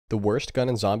The worst gun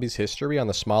in zombies history on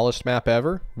the smallest map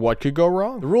ever? What could go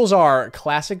wrong? The rules are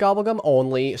classic gobblegum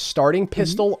only, starting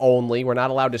pistol only. We're not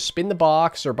allowed to spin the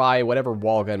box or buy whatever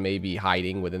wall gun may be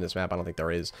hiding within this map. I don't think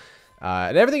there is.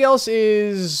 And everything else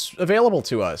is available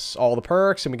to us. All the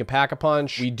perks, and we can pack a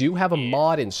punch. We do have a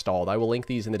mod installed. I will link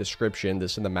these in the description,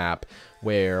 this in the map,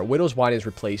 where Widow's Wine is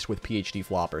replaced with PhD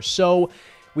Flopper. So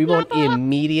we won't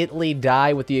immediately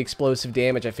die with the explosive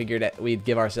damage. I figured that we'd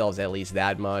give ourselves at least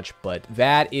that much, but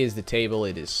that is the table.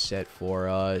 It is set for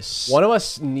us. One of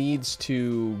us needs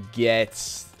to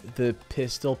get the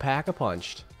pistol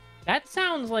pack-a-punched. That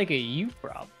sounds like a you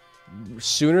problem.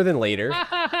 Sooner than later.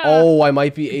 Oh, I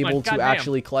might be able to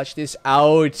actually clutch this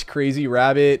out. Crazy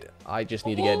rabbit. I just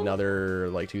need to get another,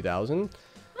 like, 2,000.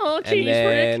 Oh, and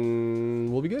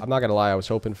then we'll be good. I'm not gonna lie, I was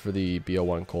hoping for the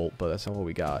BO1 Colt, but that's not what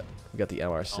we got. We got the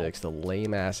MR6, the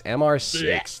lame-ass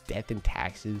MR6, death and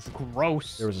taxes.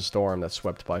 Gross. There was a storm that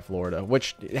swept by Florida,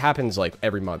 which happens, like,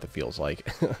 every month, it feels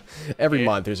like. Every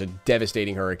month, there's a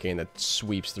devastating hurricane that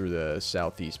sweeps through the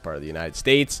southeast part of the United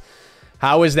States.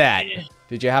 How is that?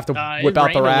 Did you have to whip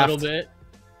out the raft? A little bit.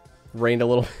 Rained a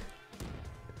little.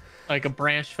 Like a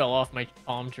branch fell off my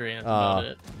palm tree, and that's about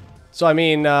it. So, I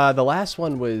mean, the last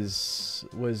one was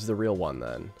the real one,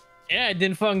 then. Yeah, it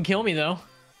didn't fucking kill me, though.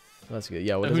 That's good.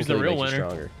 Yeah, who's the real winner?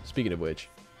 Stronger. Speaking of which,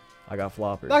 I got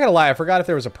Flopper. Not gonna lie, I forgot if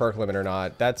there was a perk limit or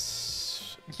not.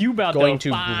 That's going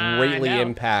to greatly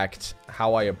impact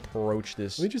how I approach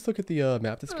this. Let me just look at the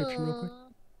map description real quick.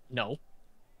 No.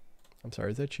 I'm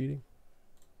sorry, is that cheating?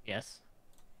 Yes.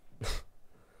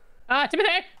 Timothy!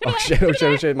 Oh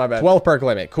shit, my bad. 12 perk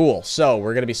limit, cool. So,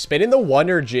 we're gonna be spinning the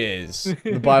Wonder Jizz.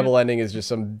 The Bible ending is just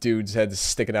some dude's head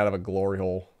sticking out of a glory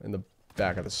hole in the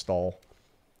back of the stall.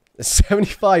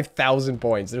 75,000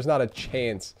 points. There's not a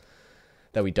chance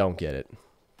that we don't get it.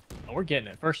 Oh, we're getting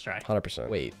it. First try. 100%.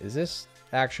 Wait, is this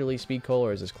actually speed coal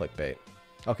or is this clickbait?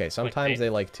 Okay, sometimes they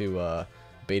like to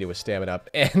bait it with stamina up,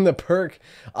 and the perk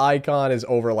icon is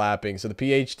overlapping, so the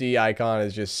PhD icon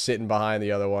is just sitting behind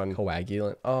the other one.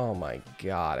 Coagulant. Oh my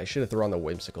god, I should have thrown the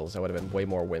whimsicles. That would have been way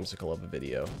more whimsical of a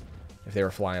video if they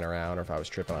were flying around or if I was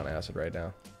tripping on acid right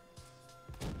now.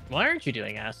 Why aren't you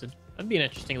doing acid? That'd be an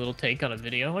interesting little take on a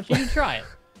video. Why don't you try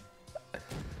it?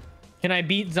 Can I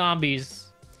beat zombies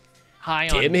high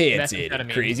on Tim Hansen,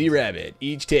 Crazy Rabbit,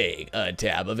 each take a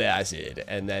tab of acid,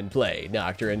 and then play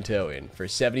Nocturne and Toin for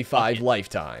 75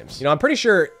 lifetimes. You know, I'm pretty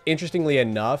sure, interestingly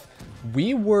enough,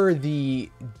 we were the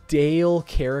Dale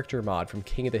character mod from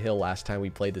King of the Hill last time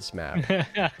we played this map.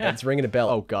 It's ringing a bell.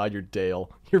 Oh god, you're Dale.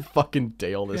 You're fucking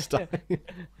Dale this time.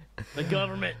 The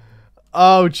government.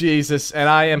 Oh, Jesus. And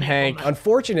I am Hank.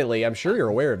 Unfortunately, I'm sure you're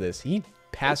aware of this. He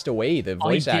passed away, the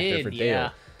voice actor for Dale. Yeah.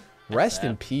 Rest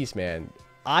in peace, man.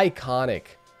 Iconic.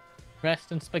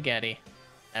 Rest in spaghetti.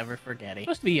 Never forget it.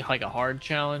 Supposed to be like a hard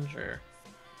challenge, or?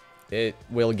 It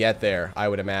will get there, I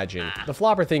would imagine. The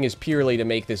Flopper thing is purely to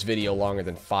make this video longer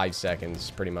than 5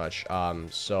 seconds, pretty much.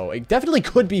 So it definitely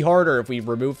could be harder if we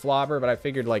remove Flopper, but I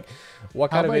figured, like,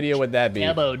 what kind of video would that be?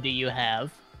 How much ammo do you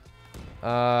have?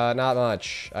 Not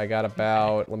much. I got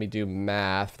about, let me do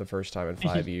math the first time in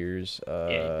 5 years.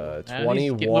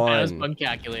 21 bug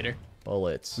calculator.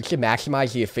 bullets. We can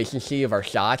maximize the efficiency of our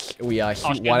shots. We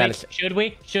shoot one out of... Should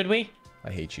we? Should we?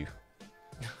 I hate you.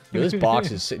 Yo, this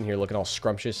box is sitting here looking all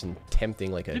scrumptious and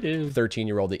tempting like a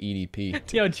 13-year-old at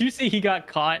EDP. Yo, did you see he got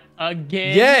caught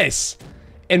again? Yes!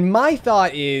 And my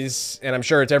thought is, and I'm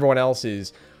sure it's everyone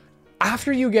else's,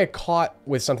 after you get caught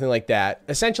with something like that,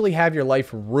 essentially have your life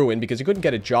ruined because he couldn't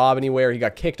get a job anywhere. He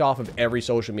got kicked off of every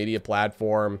social media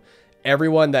platform.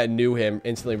 Everyone that knew him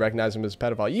instantly recognized him as a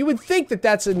pedophile. You would think that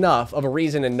that's enough of a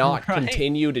reason to not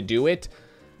continue to do it.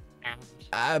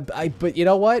 But you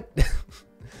know what?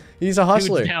 He's a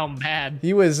hustler. Dude's down bad.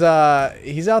 He was,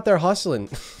 he's out there hustling.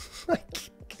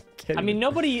 I mean,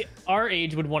 nobody our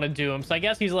age would want to do him. So I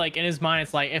guess he's like, in his mind,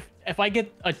 it's like, if I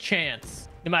get a chance,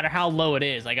 no matter how low it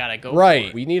is, I gotta go for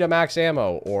it. We need a max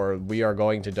ammo or we are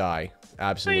going to die.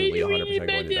 Absolutely 100%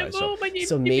 going to die.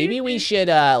 So maybe we should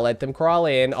let them crawl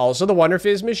in. Also, the Wonder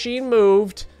Fizz machine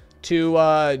moved to,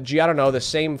 gee, I don't know, the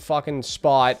same fucking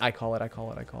spot. I call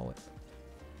it.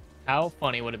 How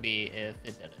funny would it be if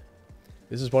it did it?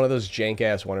 This is one of those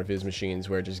jank-ass Wonder Fizz machines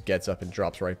where it just gets up and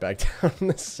drops right back down in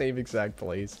the same exact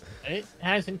place. It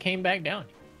hasn't came back down.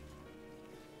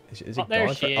 Is it gone? Oh,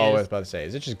 I was about to say,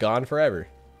 is it just gone forever?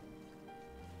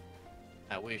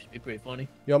 I wish it'd be pretty funny.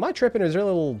 Yo, am I tripping or is there a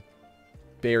little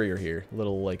barrier here? A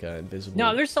little, like, invisible...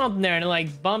 No, there's something there and it,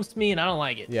 like, bumps me and I don't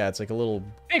like it. Yeah, it's like a little...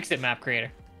 Fix it, map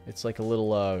creator. It's like a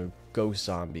little, ghost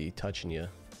zombie touching you.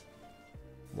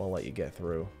 Won't let you get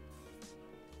through.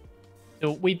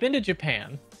 So we've been to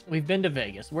Japan. we've been to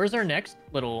Vegas. Where's our next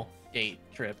little date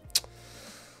trip?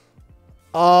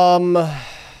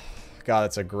 God,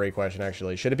 that's a great question,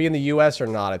 actually. Should it be in the U.S. or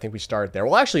not? I think we start there.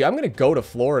 Well, actually, I'm going to go to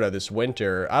Florida this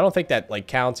winter. I don't think that, like,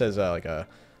 counts as a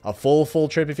full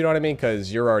trip, if you know what I mean,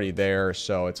 because you're already there,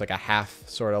 so it's like a half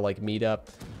sort of, like, meetup.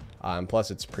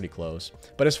 Plus, it's pretty close.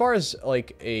 But as far as,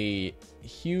 like, a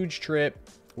huge trip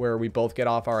where we both get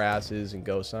off our asses and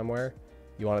go somewhere,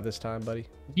 you want it this time, buddy?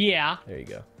 Yeah. There you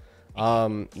go.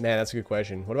 Man, that's a good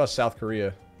question. What about South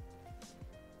Korea?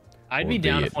 I'd be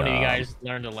down if one of you guys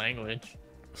learned a language.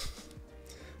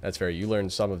 That's fair. You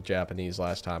learned some of Japanese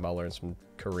last time. I'll learn some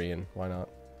Korean. Why not?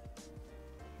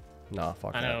 Nah,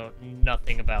 fuck that. I know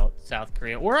nothing about South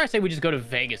Korea. Or I say we just go to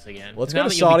Vegas again. Let's go to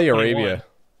Saudi Arabia.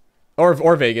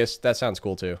 Or Vegas. That sounds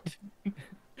cool, too.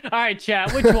 All right,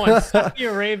 chat. Which one? Saudi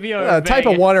Arabia or Vegas? Type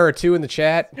a 1 or a 2 in the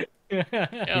chat. You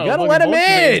gotta let him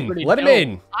in. Let him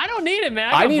in. I don't need it,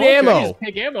 man. I need ammo. Just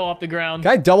pick ammo off the ground.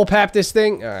 Can I double pap this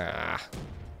thing?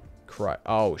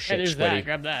 Oh, shit, Hey, there's Squiddy. that.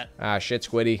 Grab that. Ah, shit,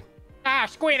 Squiddy. Ah,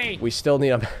 Squiddy. We still need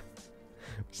them.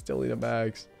 We still need them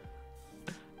bags.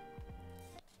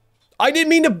 I didn't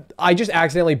mean to. I just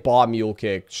accidentally bought Mule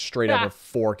Kick straight up at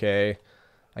 4K.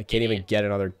 I can't even get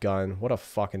another gun. What a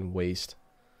fucking waste.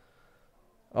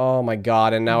 Oh my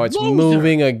god, and now it's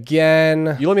moving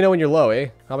again. You let me know when you're low, eh?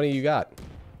 How many you got?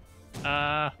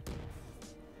 Hang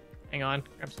on.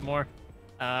 Grab some more.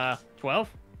 12? 12.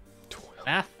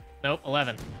 Math? Nope,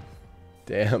 11.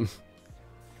 Damn.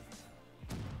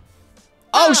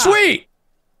 Oh, sweet!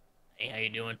 Hey, how you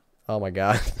doing? Oh my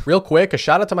god. Real quick, a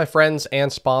shout out to my friends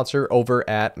and sponsor over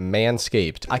at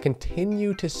Manscaped. I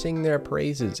continue to sing their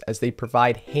praises as they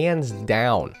provide hands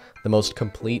down the most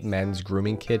complete men's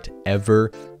grooming kit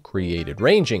ever created,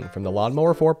 ranging from the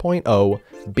Lawnmower 4.0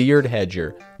 Beard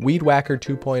Hedger, Weed Whacker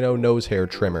 2.0 Nose Hair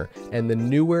Trimmer, and the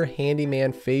newer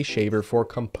Handyman Face Shaver for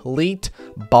complete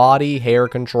body hair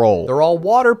control. They're all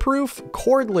waterproof,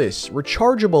 cordless,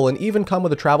 rechargeable, and even come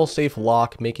with a travel-safe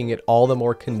lock, making it all the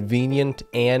more convenient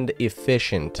and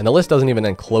efficient. And the list doesn't even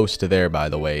end close to there, by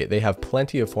the way. They have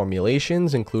plenty of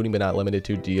formulations, including but not limited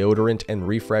to deodorant and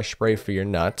refresh spray for your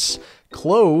nuts,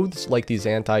 clothes like these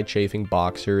anti-chafing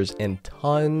boxers, and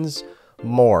tons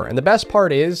more. And the best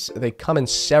part is they come in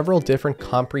several different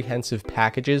comprehensive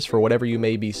packages for whatever you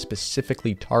may be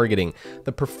specifically targeting.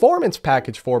 The Performance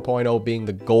Package 4.0 being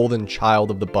the golden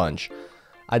child of the bunch.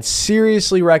 I'd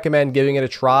seriously recommend giving it a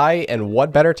try, and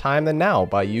what better time than now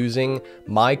by using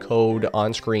my code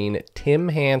on screen, Tim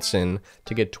Hansen,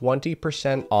 to get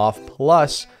 20% off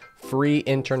plus free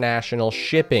international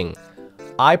shipping.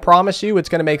 I promise you it's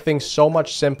going to make things so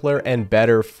much simpler and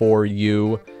better for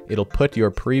you. It'll put your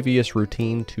previous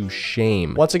routine to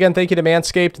shame. Once again, thank you to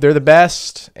Manscaped. They're the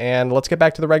best. And let's get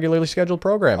back to the regularly scheduled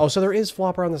program. Oh, so there is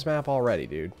Flopper on this map already,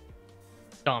 dude.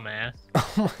 Dumbass.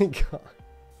 Oh my god.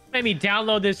 Made me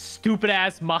download this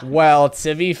stupid-ass mod. Well,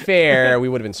 to be fair, we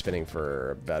would have been spinning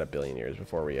for about 1 billion years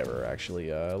before we ever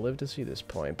actually lived to see this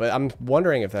point. But I'm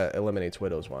wondering if that eliminates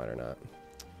Widow's Wine or not.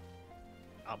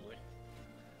 Probably.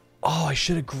 Oh, I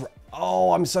should have.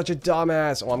 Oh, I'm such a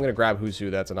dumbass. Oh, I'm gonna grab Who's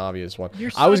Who. That's an obvious one.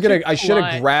 You're I was such gonna. a I should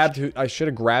have klutz. grabbed. I should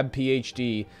have grabbed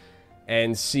PhD,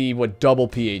 and see what double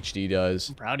PhD does.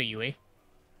 I'm proud of you, eh?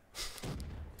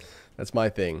 That's my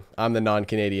thing. I'm the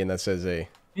non-Canadian that says A.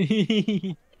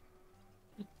 It's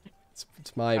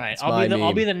my. All right, It's I'll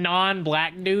my be the meme.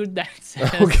 non-black dude that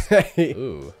says. Okay.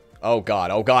 Ooh. Oh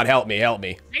god. Oh god. Help me. Help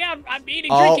me. I'm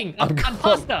eating, Oh, drinking. I'm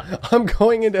pasta. I'm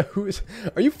going into Who's.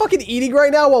 Are you fucking eating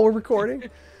right now while we're recording?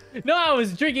 No, I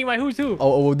was drinking my Who's Who.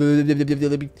 Oh,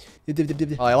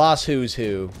 I lost Who's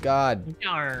Who. God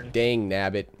Darn. dang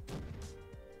nabbit.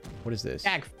 What is this?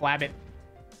 Jack Flabbit.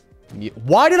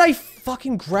 Why did I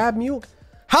fucking grab Mule?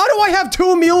 How do I have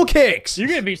 2 Mule Kicks? You're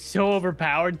gonna be so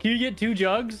overpowered. Can you get 2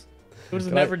 jugs? Those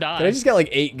never die. Can I just get like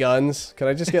 8 guns? Can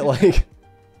I just get like,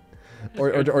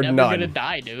 or never none? gonna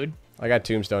die, dude. I got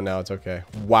Tombstone now. It's okay.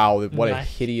 Wow, what a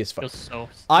Nice. hideous. Feels so.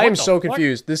 I am What the so fuck?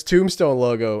 confused. This Tombstone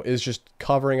logo is just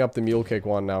covering up the Mule Kick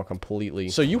one now completely.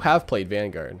 So you have played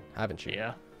Vanguard, haven't you?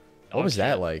 Yeah. What was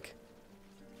that like?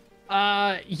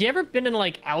 You ever been in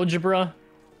like algebra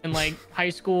in like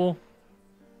high school?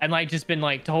 And like just been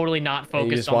like totally not focused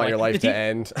And you just on want like, your life to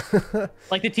end.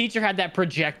 Like the teacher had that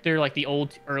projector, like the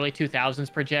old early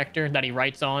 2000s projector that he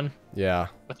writes on Yeah.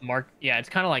 with Mark. Yeah, it's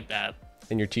kind of like that.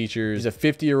 And your teacher is a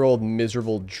 50-year-old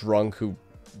miserable drunk who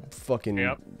fucking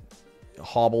Yep.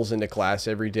 hobbles into class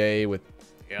every day with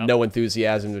Yep. no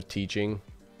enthusiasm of teaching.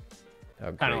 How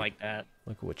Kind great. of like that.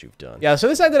 Look at what you've done. Yeah, so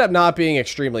this ended up not being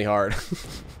extremely hard.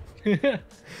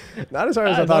 Not as hard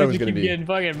as I thought it was going to be. Getting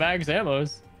fucking max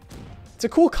ammos. It's a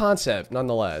cool concept,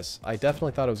 nonetheless. I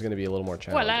definitely thought it was going to be a little more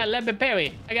challenging. Well, lemon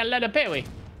berry. I got lemon berry.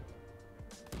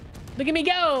 Look at me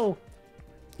go.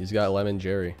 He's got lemon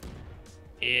Jerry.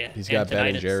 Yeah. He's got Ben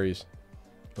and Jerry's.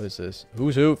 What is this?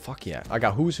 Who's Who? Fuck yeah. I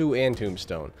got Who's Who and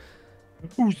Tombstone.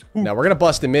 Who's Who? Now, we're going to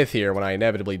bust a myth here when I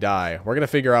inevitably die. We're going to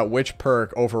figure out which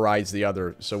perk overrides the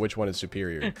other, so which one is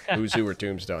superior. Who's Who or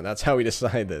Tombstone. That's how we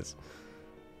decide this.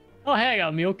 Oh, hey, I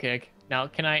got Mule Kick. Now,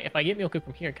 can I, if I get Mule Kick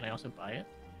from here, can I also buy it?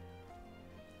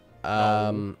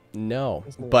 No.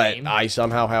 That's But lame. I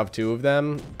somehow have 2 of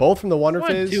them. Both from the Wonder I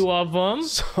want Fizz. 2 of them.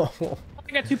 So...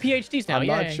 I got 2 PhDs now, I'm yay.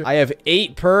 not sure. I have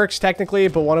 8 perks technically,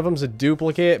 but one of them's a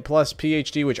duplicate plus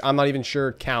PhD, which I'm not even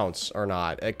sure counts or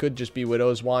not. It could just be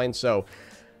Widow's Wine, so...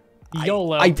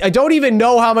 YOLO. I don't even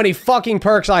know how many fucking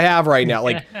perks I have right now.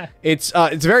 Like, it's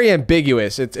very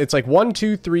ambiguous. It's like 1,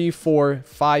 2, 3, 4,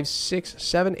 5, 6,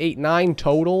 7, 8, 9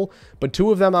 total, but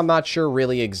 2 of them I'm not sure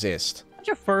really exist. What's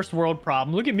your first world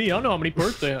problem? Look at me. I don't know how many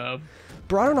perks they have.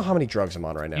 Bro, I don't know how many drugs I'm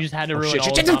on right now. You just had to Oh, ruin shit, all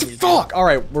shit, the shit, zombies, fuck! All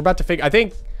right, we're about to figure... I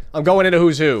think I'm going into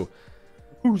Who's Who.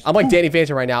 I'm like Danny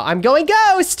Phantom right now. I'm going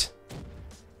Ghost!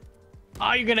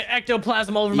 Oh, you're gonna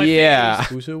ectoplasm all over my Yeah. face.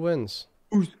 Who's Who wins.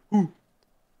 Who's Who?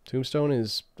 Tombstone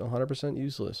is 100%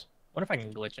 useless. What if I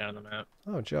can glitch out of the map?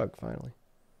 Oh, Jug, finally.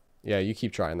 Yeah, you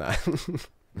keep trying that.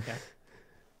 Okay.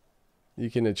 You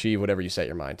can achieve whatever you set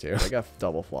your mind to. I got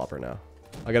double flopper now.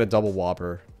 I got a double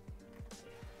whopper.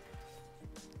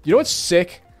 You know what's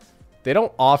sick? They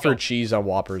don't offer cheese on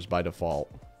Whoppers by default.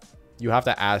 You have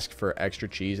to ask for extra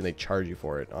cheese, and they charge you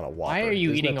for it on a Whopper. Why are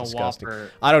you Isn't that eating a disgusting?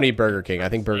 Whopper? I don't eat Burger King. I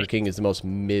think Burger King is the most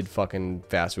mid-fucking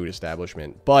fast food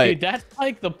establishment. But Dude, that's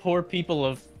like the poor people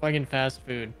of fucking fast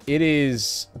food. it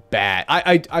is bad.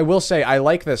 I will say I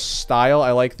like the style.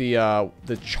 I like the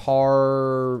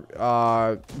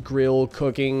char grill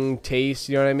cooking taste.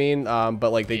 You know what I mean?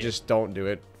 But like they just don't do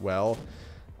it well.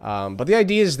 But the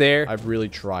idea is there. I've really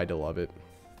tried to love it.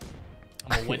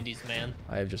 I'm a Wendy's man.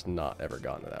 I have just not ever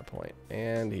gotten to that point.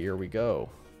 And here we go.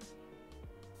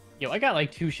 Yo, I got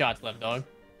like 2 shots left, dog.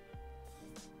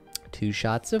 2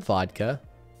 shots of vodka.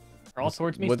 They're all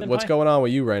towards me. What's going on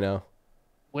with you right now?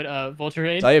 With Vulture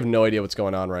Raid? I have no idea what's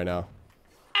going on right now.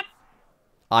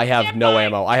 I have no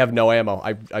ammo. I have no ammo.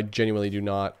 I genuinely do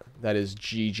not. That is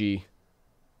GG.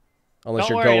 Unless Don't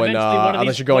you're worry, going eventually one of unless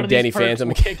these- you're going one of these Danny perks Phantom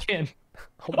will again. kick in.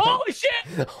 Oh my- Holy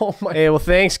shit! Oh my. Hey, well,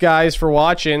 thanks guys for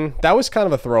watching. That was kind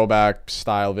of a throwback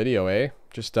style video, eh?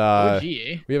 Just OG,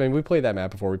 eh? we played that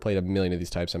map before. We played a million of these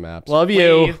types of maps. Love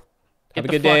you. Leave. Have a Get the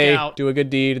good fuck day. out. Do a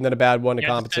good deed and then a bad one to Yeah,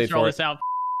 just compensate censor all for it. this out.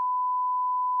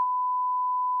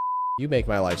 You make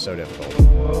my life so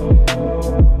difficult.